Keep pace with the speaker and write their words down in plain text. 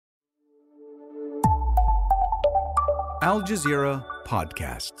Al Jazeera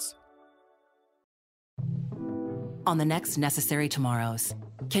Podcasts. On the next Necessary Tomorrows,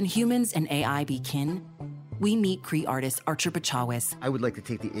 can humans and AI be kin? We meet Cree artist Archer Bachawis. I would like to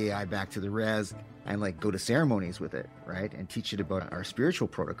take the AI back to the res and go to ceremonies with it, right? And teach it about our spiritual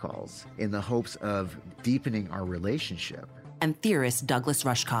protocols in the hopes of deepening our relationship. And theorist Douglas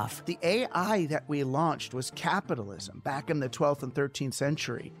Rushkoff. The AI that we launched was capitalism back in the 12th and 13th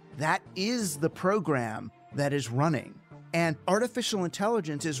century. That is the program that is running. And artificial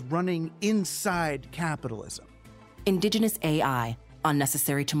intelligence is running inside capitalism. Indigenous AI on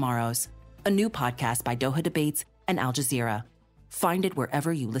Necessary Tomorrows, a new podcast by Doha Debates and Al Jazeera. Find it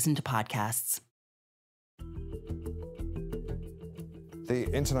wherever you listen to podcasts. The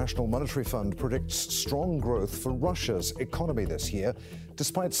International Monetary Fund predicts strong growth for Russia's economy this year,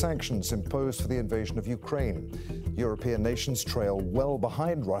 despite sanctions imposed for the invasion of Ukraine. European nations trail well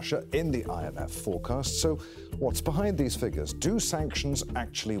behind Russia in the IMF forecast. So what's behind these figures? Do sanctions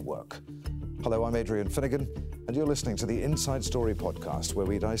actually work? Hello, I'm Adrian Finnegan, and you're listening to the Inside Story podcast, where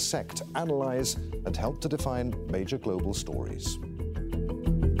we dissect, analyze, and help to define major global stories.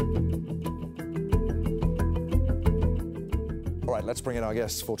 All right, let's bring in our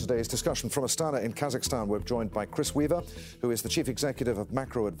guests for today's discussion. From Astana in Kazakhstan, we're joined by Chris Weaver, who is the Chief Executive of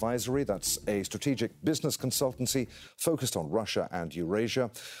Macro Advisory. That's a strategic business consultancy focused on Russia and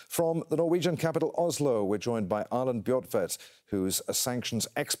Eurasia. From the Norwegian capital, Oslo, we're joined by Arlen Bjortvedt, who's a sanctions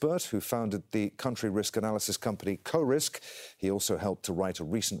expert who founded the country risk analysis company CoRisk. He also helped to write a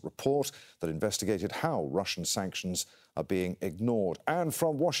recent report that investigated how Russian sanctions are being ignored. And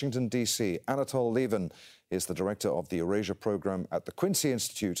from Washington, D.C., Anatol Lieven is the director of the Eurasia program at the Quincy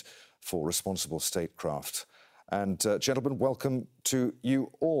Institute for Responsible Statecraft. And gentlemen, welcome to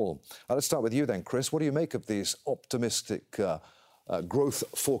you all. Let's start with you then, Chris. What do you make of these optimistic growth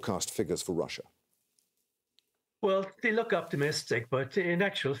forecast figures for Russia? Well, they look optimistic, but in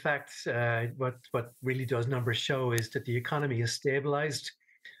actual fact, what really those numbers show is that the economy is stabilized.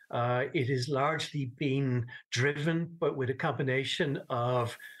 It is largely been driven, but with a combination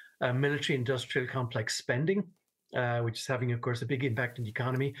of military-industrial complex spending, which is having, of course, a big impact on the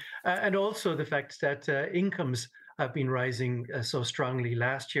economy, and also the fact that incomes have been rising so strongly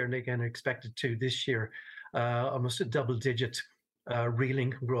last year, and again are expected to this year, almost a double-digit real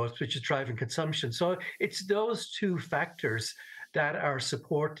income growth, which is driving consumption. So it's those two factors that are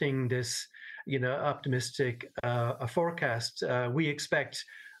supporting this, optimistic forecast. We expect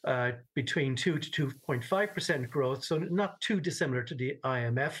between 2 to 2.5% growth, so not too dissimilar to the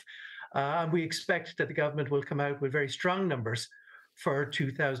IMF. And we expect that the government will come out with very strong numbers for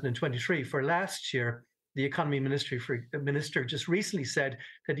 2023. For last year, the economy minister just recently said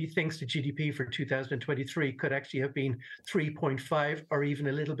that he thinks the GDP for 2023 could actually have been 3.5 or even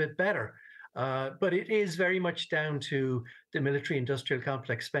a little bit better. But it is very much down to the military-industrial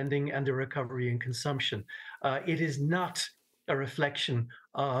complex spending and the recovery in consumption. It is not a reflection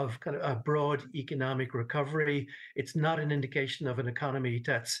of kind of a broad economic recovery. It's not an indication of an economy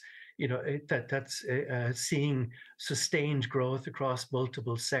that's seeing sustained growth across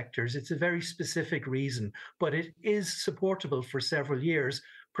multiple sectors. It's a very specific reason, but it is supportable for several years,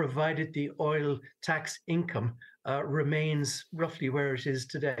 provided the oil tax income remains roughly where it is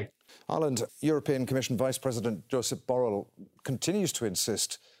today. Ireland, European Commission Vice President Josep Borrell continues to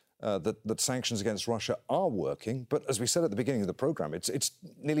insist that sanctions against Russia are working. But as we said at the beginning of the programme, it's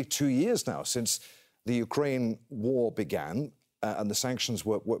nearly 2 years now since the Ukraine war began and the sanctions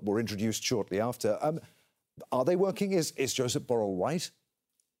were introduced shortly after. Are they working? Is Josep Borrell right?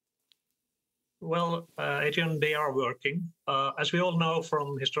 Well, Adrian, they are working. As we all know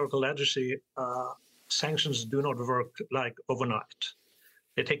from historical legacy, sanctions do not work like overnight.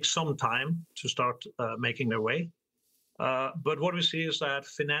 They take some time to start making their way. But what we see is that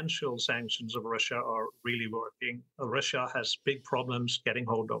financial sanctions of Russia are really working. Russia has big problems getting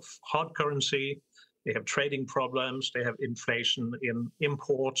hold of hard currency. They have trading problems. They have inflation in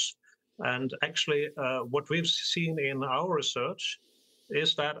imports. And actually, what we've seen in our research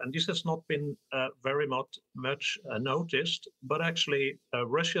is that, and this has not been very much noticed, but actually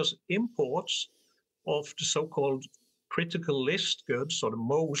Russia's imports of the so-called critical list goods, or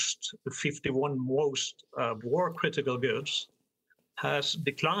the 51 most war critical goods, has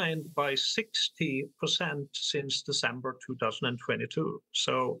declined by 60% since December 2022.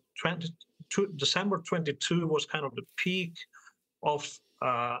 So December 22 was kind of the peak of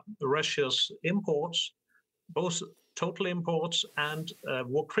Russia's imports. Both total imports and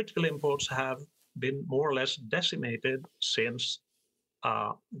war critical imports have been more or less decimated since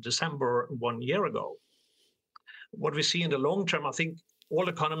December 1 year ago. What we see in the long term, I think all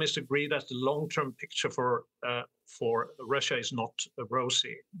economists agree that the long-term picture for for Russia is not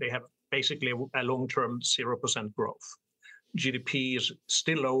rosy. They have basically a long-term 0% growth. GDP is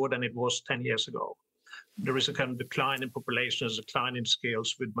still lower than it was 10 years ago. There is a kind of decline in population, a decline in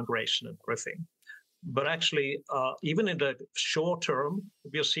skills with migration and everything. But actually, even in the short term,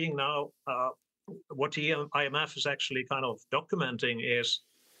 we are seeing now what the IMF is actually kind of documenting is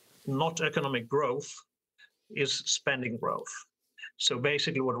not economic growth, is spending growth. So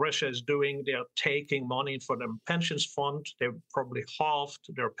basically what Russia is doing, they are taking money for their pensions fund. They've probably halved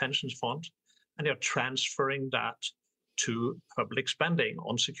their pensions fund, and they're transferring that to public spending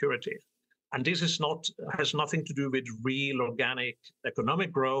on security. And this is has nothing to do with real organic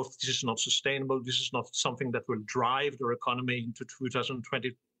economic growth. This is not sustainable. This is not something that will drive their economy into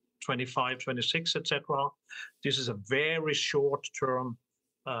 2020, 25, 26, etc. This is a very short-term,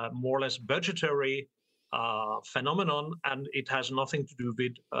 more or less budgetary phenomenon, and it has nothing to do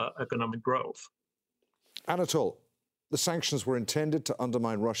with economic growth. Anatol, the sanctions were intended to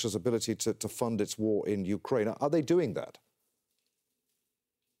undermine Russia's ability to fund its war in Ukraine. Are they doing that?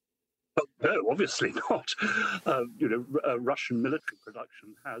 No, obviously not. Russian military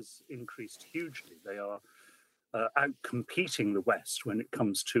production has increased hugely. They are out-competing the West when it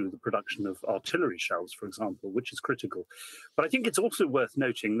comes to the production of artillery shells, for example, which is critical. But I think it's also worth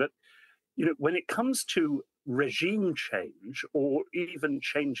noting that, when it comes to regime change or even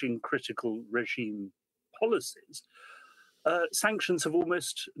changing critical regime policies, sanctions have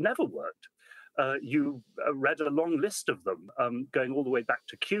almost never worked. You read a long list of them going all the way back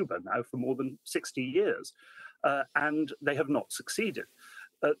to Cuba now for more than 60 years, and they have not succeeded.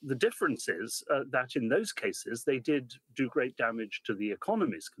 The difference is that in those cases, they did do great damage to the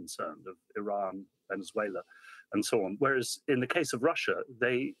economies concerned of Iran, Venezuela, and so on, whereas in the case of Russia,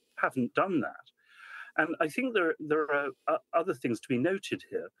 they haven't done that. And I think there are other things to be noted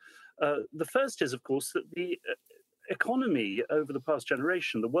here. The first is, of course, that the economy over the past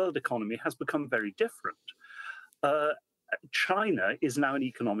generation, the world economy, has become very different. China is now an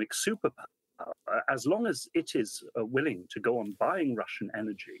economic superpower. As long as it is willing to go on buying Russian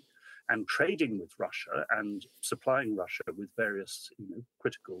energy and trading with Russia and supplying Russia with various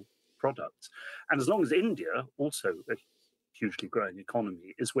critical products, and as long as India, also a hugely growing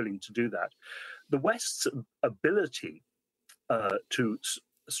economy, is willing to do that, the West's ability to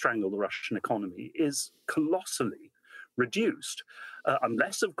strangle the Russian economy is colossally reduced,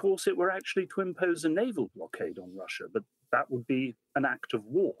 unless, of course, it were actually to impose a naval blockade on Russia, but that would be an act of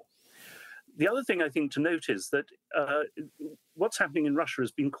war. The other thing I think to note is that what's happening in Russia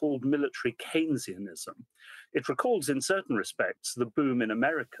has been called military Keynesianism. It recalls in certain respects the boom in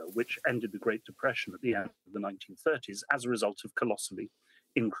America, which ended the Great Depression at the end of the 1930s as a result of colossally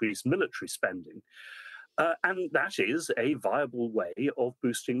increased military spending. And that is a viable way of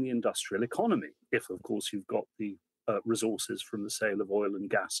boosting the industrial economy, if, of course, you've got the resources from the sale of oil and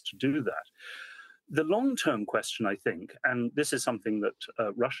gas to do that. The long-term question, I think, and this is something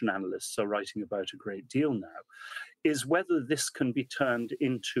that Russian analysts are writing about a great deal now, is whether this can be turned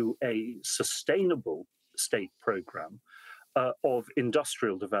into a sustainable state program of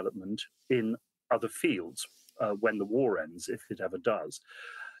industrial development in other fields when the war ends, if it ever does.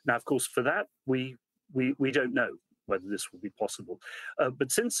 Now, of course, for that, we don't know whether this will be possible.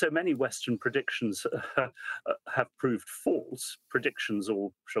 But since so many Western predictions have proved false, predictions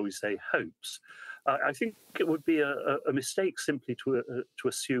or, shall we say, hopes, I think it would be a mistake simply to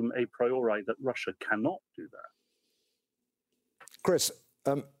assume a priori that Russia cannot do that. Chris,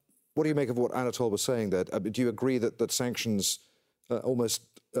 what do you make of what Anatol was saying there? Do you agree that sanctions almost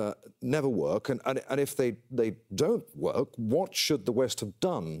never work? And if they don't work, what should the West have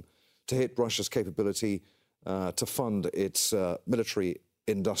done to hit Russia's capability to fund its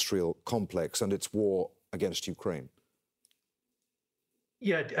military-industrial complex and its war against Ukraine?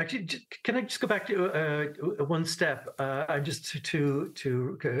 Yeah, actually, can I just go back to one step? Just to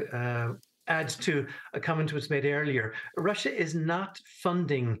add to a comment that was made earlier. Russia is not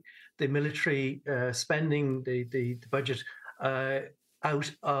funding the military spending, the budget,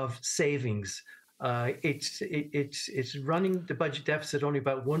 out of savings. It's running the budget deficit only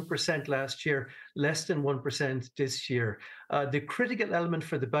about 1% last year, less than 1% this year. The critical element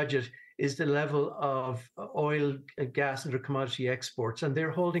for the budget is the level of oil, gas, and other commodity exports, and they're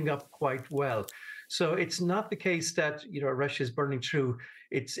holding up quite well. So it's not the case that Russia is burning through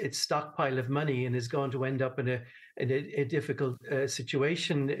its stockpile of money and is going to end up in a difficult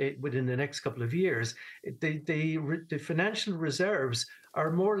situation within the next couple of years. The financial reserves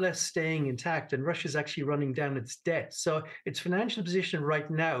are more or less staying intact, and Russia is actually running down its debt. So its financial position right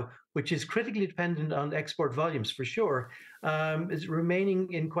now, which is critically dependent on export volumes for sure, is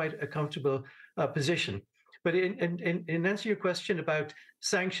remaining in quite a comfortable position. But in answer to your question about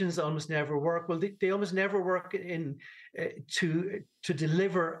sanctions almost never work, well, they almost never work to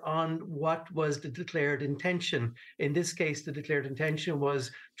deliver on what was the declared intention. In this case, the declared intention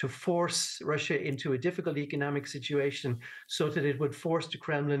was to force Russia into a difficult economic situation so that it would force the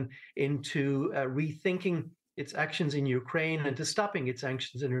Kremlin into rethinking its actions in Ukraine and to stopping its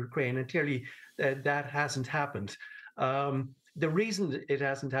actions in Ukraine. And clearly that hasn't happened. The reason it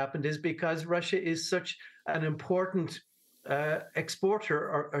hasn't happened is because Russia is such an important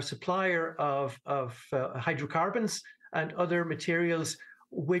exporter or supplier of hydrocarbons and other materials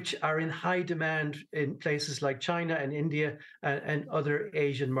which are in high demand in places like China and India and other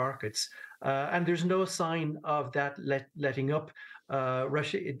Asian markets. And there's no sign of that letting up.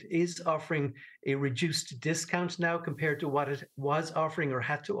 Russia is offering a reduced discount now compared to what it was offering or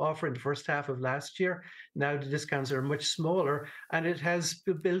had to offer in the first half of last year. Now the discounts are much smaller, and it has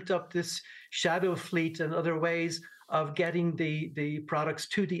built up this shadow fleet and other ways of getting the products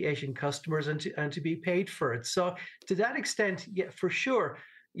to the Asian customers and to be paid for it. So to that extent, yeah, for sure,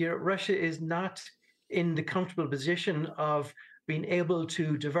 Russia is not in the comfortable position of being able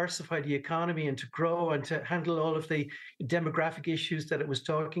to diversify the economy and to grow and to handle all of the demographic issues that it was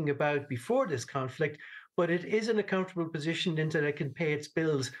talking about before this conflict, but it is in a comfortable position in that it can pay its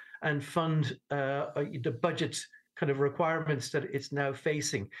bills and fund the budget kind of requirements that it's now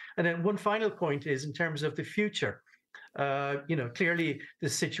facing. And then one final point is in terms of the future. Clearly the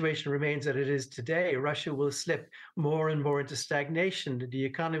situation remains that it is today. Russia will slip more and more into stagnation. The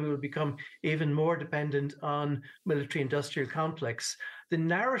economy will become even more dependent on military-industrial complex. The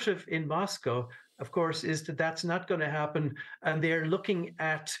narrative in Moscow, of course, is that that's not going to happen, and they're looking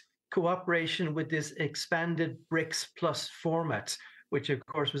at cooperation with this expanded BRICS plus format, which of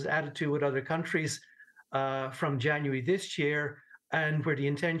course was added to with other countries from January this year, and where the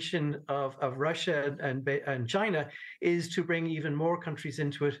intention of Russia and China is to bring even more countries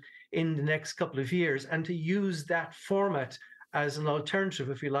into it in the next couple of years, and to use that format as an alternative,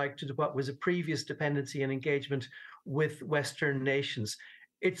 if you like, to what was a previous dependency and engagement with Western nations.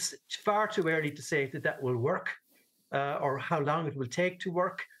 It's far too early to say that will work or how long it will take to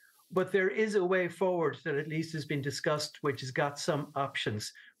work, but there is a way forward that at least has been discussed, which has got some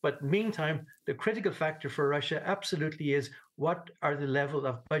options. But meantime, the critical factor for Russia absolutely is what are the level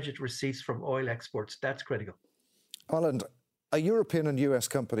of budget receipts from oil exports. That's critical. Ireland, are European and US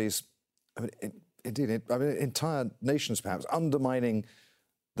companies, indeed, entire nations perhaps, undermining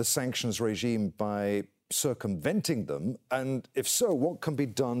the sanctions regime by circumventing them? And if so, what can be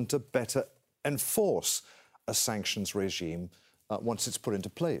done to better enforce a sanctions regime once it's put into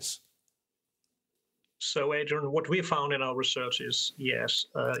place? So, Adrian, what we found in our research is, yes,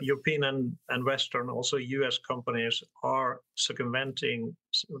 European and Western, also US companies are circumventing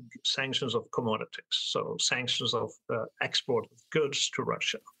sanctions of commodities, so sanctions of export of goods to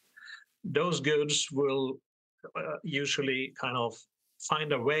Russia. Those goods will usually kind of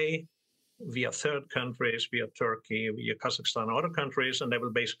find a way via third countries, via Turkey, via Kazakhstan, and other countries, and they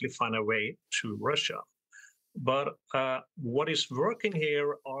will basically find a way to Russia. But what is working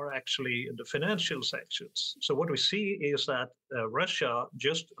here are actually the financial sanctions. So what we see is that Russia,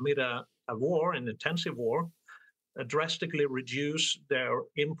 just amid a war, an intensive war, drastically reduced their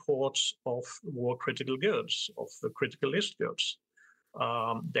imports of war critical goods, of the critical list goods.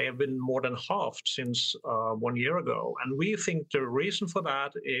 They have been more than halved since 1 year ago. And we think the reason for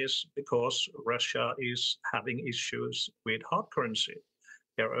that is because Russia is having issues with hard currency.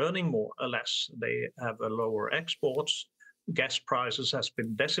 They're earning more or less. They have a lower exports. Gas prices has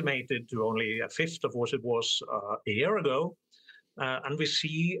been decimated to only a fifth of what it was a year ago. And we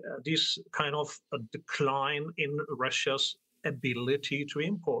see this kind of a decline in Russia's ability to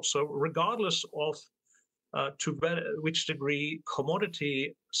import. So regardless of to which degree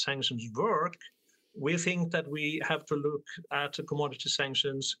commodity sanctions work, we think that we have to look at the commodity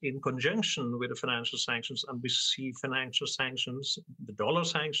sanctions in conjunction with the financial sanctions, and we see financial sanctions, the dollar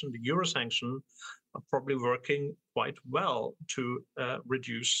sanction, the euro sanction, are probably working quite well to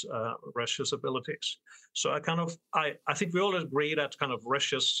reduce Russia's abilities. So I think we all agree that kind of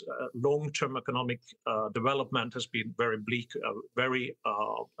Russia's long-term economic development has been very bleak, very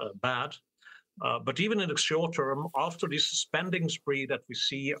bad. But even in the short term, after this spending spree that we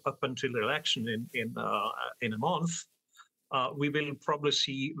see up until the election in a month, we will probably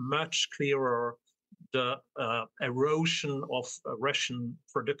see much clearer the erosion of Russian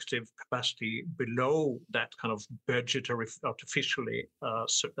productive capacity below that kind of budgetary artificially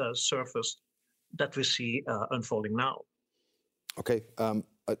surface that we see unfolding now. Okay,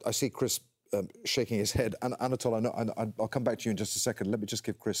 I see Chris shaking his head. And Anatol, I'll come back to you in just a second. Let me just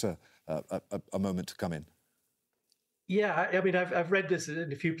give Chris a moment to come in. Yeah, I mean, I've read this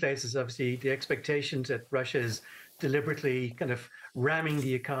in a few places. Obviously, the expectations that Russia is deliberately kind of ramming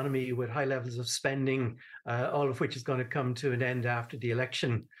the economy with high levels of spending, all of which is going to come to an end after the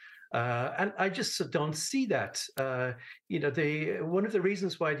election. And I just don't see that. One of the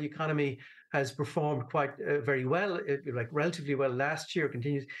reasons why the economy has performed quite very well, like relatively well last year,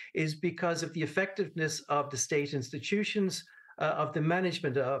 continues, is because of the effectiveness of the state institutions, of the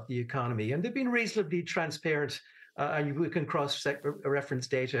management of the economy, and they've been reasonably transparent. And we can cross-reference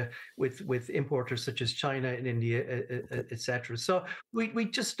data with importers such as China and India, etc. So we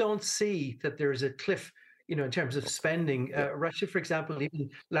just don't see that there is a cliff, in terms of spending. Russia, for example, even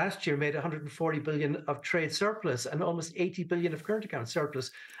last year made 140 billion of trade surplus and almost 80 billion of current account surplus.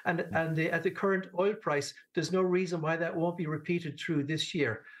 And at the current oil price, there's no reason why that won't be repeated through this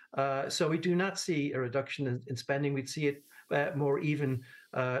year. So we do not see a reduction in spending. We'd see it more even,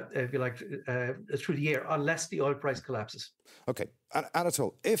 if you like, through the year, unless the oil price collapses. Okay,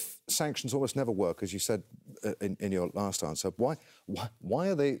 Anatol, if sanctions almost never work, as you said in your last answer, why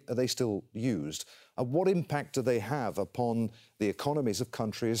are they still used? And what impact do they have upon the economies of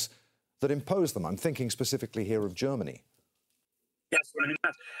countries that impose them? I'm thinking specifically here of Germany. Yes, I mean,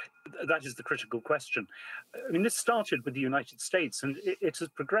 that is the critical question. I mean, this started with the United States, and it has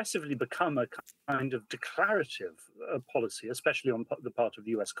progressively become a kind of declarative policy, especially on the part of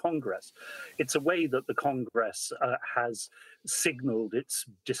the US Congress. It's a way that the Congress has signaled its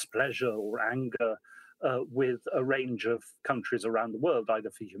displeasure or anger with a range of countries around the world,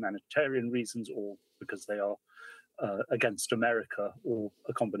 either for humanitarian reasons or because they are against America, or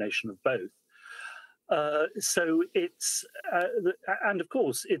a combination of both. So it's, and of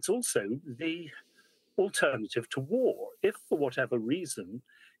course, it's also the alternative to war. If for whatever reason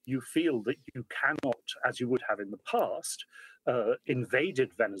you feel that you cannot, as you would have in the past,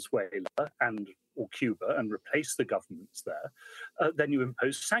 invaded Venezuela or Cuba and replace the governments there, then you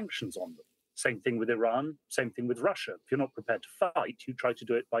impose sanctions on them. Same thing with Iran, same thing with Russia. If you're not prepared to fight, you try to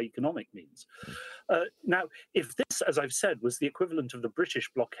do it by economic means. Now, if this, as I've said, was the equivalent of the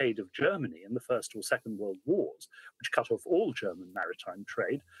British blockade of Germany in the First or Second World Wars, which cut off all German maritime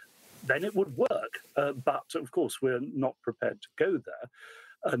trade, then it would work. But of course, we're not prepared to go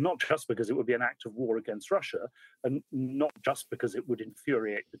there. Not just because it would be an act of war against Russia, and not just because it would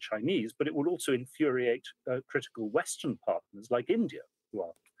infuriate the Chinese, but it would also infuriate critical Western partners like India, who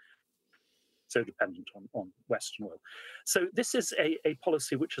are so dependent on Western oil. So this is a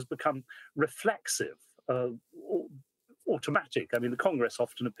policy which has become reflexive, automatic. I mean, the Congress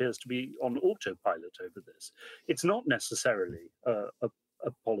often appears to be on autopilot over this. It's not necessarily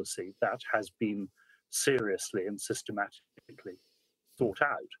a policy that has been seriously and systematically thought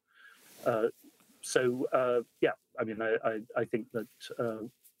out. Yeah, I mean, I think that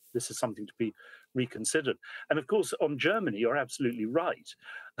this is something to be reconsidered. And of course, on Germany, you're absolutely right.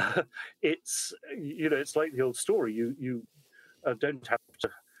 It's like the old story. You don't have to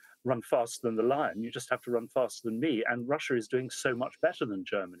run faster than the lion. You just have to run faster than me. And Russia is doing so much better than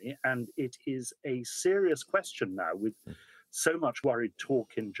Germany. And it is a serious question now, with so much worried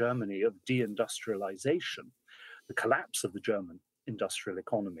talk in Germany of deindustrialization, the collapse of the German industrial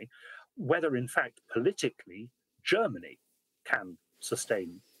economy, whether in fact politically Germany can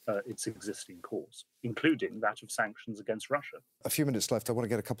sustain its existing course, including that of sanctions against Russia. A few minutes left. I want to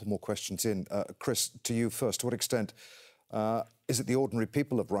get a couple more questions in. Chris, to you first. To what extent is it the ordinary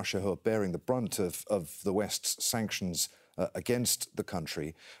people of Russia who are bearing the brunt of the West's sanctions against the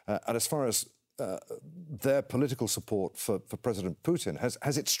country? And as far as their political support for President Putin,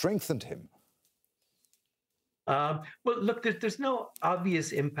 has it strengthened him? Well, look, there's no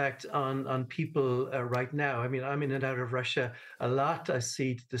obvious impact on people right now. I mean, I'm in and out of Russia a lot. I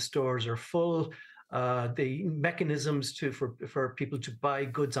see the stores are full. The mechanisms for people to buy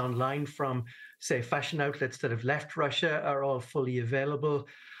goods online from, say, fashion outlets that have left Russia are all fully available.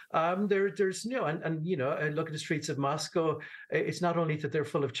 There's I look at the streets of Moscow. It's not only that they're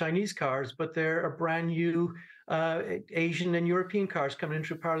full of Chinese cars, but there are brand new Asian and European cars coming in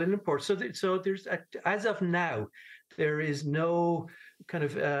through parallel imports. So there's, as of now, there is no kind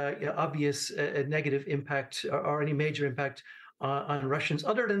of obvious negative impact or any major impact on Russians,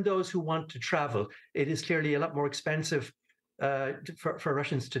 other than those who want to travel. It is clearly a lot more expensive for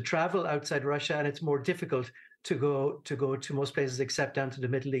Russians to travel outside Russia, and it's more difficult to go to most places except down to the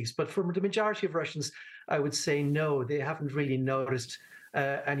Middle East. But for the majority of Russians, I would say no, they haven't really noticed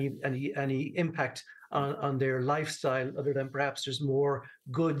any impact on their lifestyle, other than perhaps there's more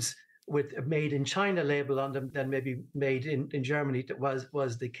goods with a made in China label on them than maybe made in Germany. That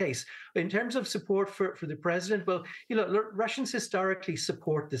was the case. In terms of support for the president, well, Russians historically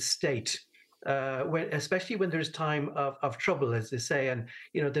support the state. especially when there's time of trouble, as they say. And,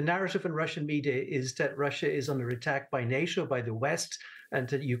 the narrative in Russian media is that Russia is under attack by NATO, by the West, and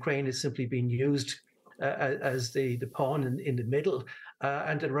that Ukraine is simply being used as the pawn in the middle,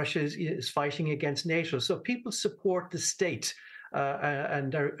 and that Russia is fighting against NATO. So people support the state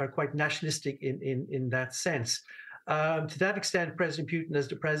and are quite nationalistic in that sense. To that extent, President Putin, as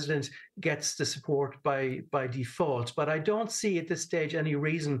the president, gets the support by default. But I don't see at this stage any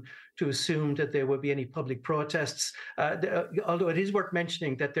reason to assume that there will be any public protests, although it is worth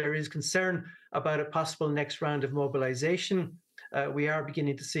mentioning that there is concern about a possible next round of mobilization. We are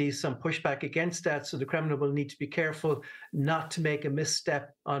beginning to see some pushback against that, so the Kremlin will need to be careful not to make a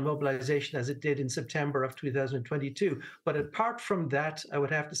misstep on mobilization as it did in September of 2022. But apart from that, I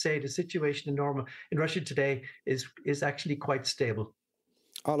would have to say the situation in Russia today is actually quite stable.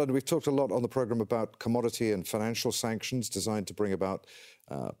 Alan, we've talked a lot on the programme about commodity and financial sanctions designed to bring about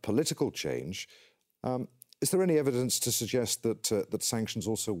political change. Is there any evidence to suggest that sanctions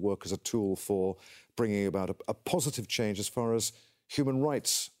also work as a tool for bringing about a positive change as far as human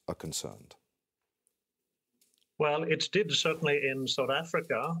rights are concerned? Well, it did certainly in South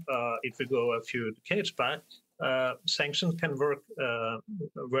Africa. If we go a few decades back, sanctions can work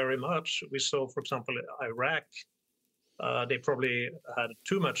very much. We saw, for example, Iraq. They probably had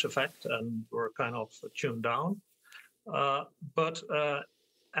too much effect and were kind of tuned down. But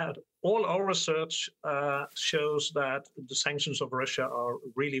all our research shows that the sanctions of Russia are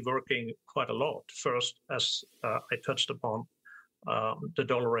really working quite a lot. First, as I touched upon, the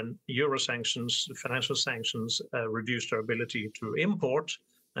dollar and euro sanctions, the financial sanctions, reduce their ability to import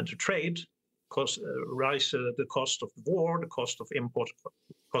and to trade, rise the cost of the war, the cost of import,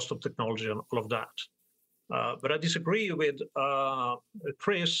 cost of technology, and all of that. But I disagree with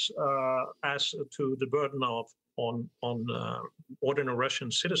Chris as to the burden on ordinary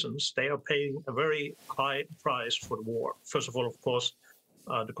Russian citizens. They are paying a very high price for the war. First of all, of course,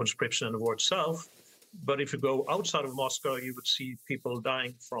 the conscription and the war itself. But if you go outside of Moscow, you would see people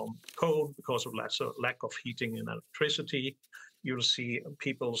dying from cold because of lack of heating and electricity. You'll see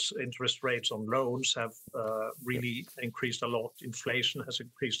people's interest rates on loans have really increased a lot. Inflation has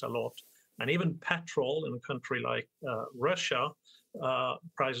increased a lot. And even petrol in a country like Russia,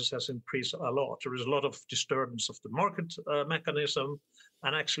 prices has increased a lot. There is a lot of disturbance of the market mechanism.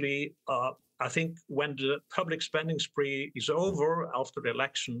 And actually, I think when the public spending spree is over after the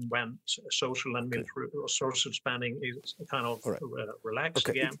election, when social and military or social spending is kind of relaxed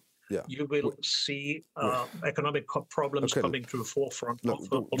again, you will see economic problems coming to the forefront,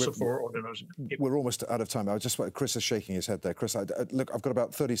 also for ordinary people. We're almost out of time. Chris is shaking his head there. Chris, look, I've got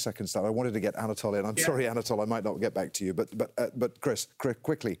about 30 seconds now. I wanted to get Anatol in. I'm sorry, Anatol, I might not get back to you, but Chris,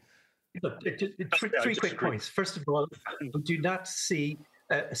 quickly. Look, three quick points. First of all, we do not see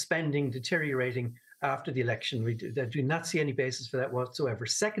spending deteriorating after the election. We do not see any basis for that whatsoever.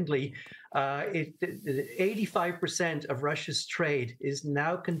 Secondly, 85% of Russia's trade is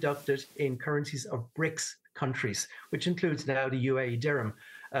now conducted in currencies of BRICS countries, which includes now the UAE dirham,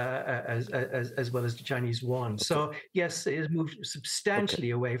 as well as the Chinese yuan. Okay. So yes, it has moved substantially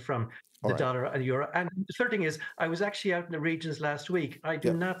away from the dollar and euro. And the third thing is, I was actually out in the regions last week. I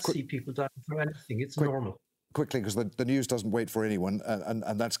do not see people dying from anything. It's normal. Quickly, because the news doesn't wait for anyone,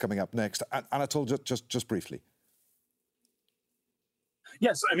 and that's coming up next. Anatol, just briefly.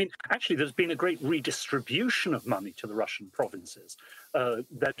 Yes, I mean, actually, there's been a great redistribution of money to the Russian provinces.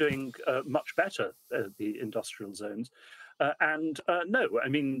 They're doing much better, the industrial zones. No, I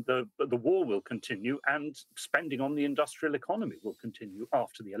mean, the war will continue and spending on the industrial economy will continue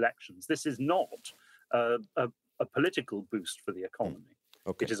after the elections. This is not a political boost for the economy.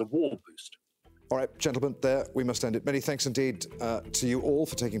 Okay. It is a war boost. All right, gentlemen, there we must end it. Many thanks indeed to you all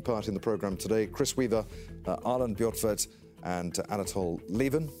for taking part in the programme today. Chris Weaver, Arlen Bjortvedt and Anatol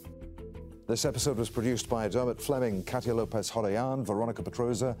Lieven. This episode was produced by Dermot Fleming, Katia Lopez-Horayan, Veronica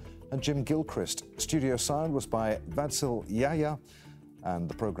Petroza and Jim Gilchrist. Studio sound was by Vadsil Yaya, and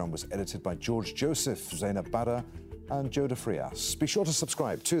the programme was edited by George Joseph, Zainab Bada and Joe de Frias. Be sure to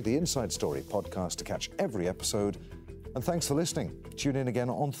subscribe to the Inside Story podcast to catch every episode. And thanks for listening. Tune in again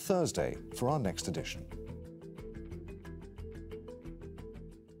on Thursday for our next edition.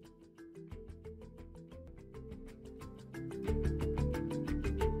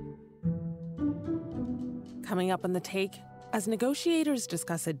 Coming up on The Take, as negotiators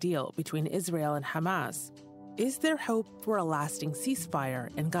discuss a deal between Israel and Hamas, is there hope for a lasting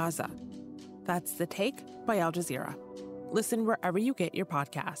ceasefire in Gaza? That's The Take by Al Jazeera. Listen wherever you get your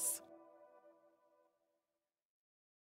podcasts.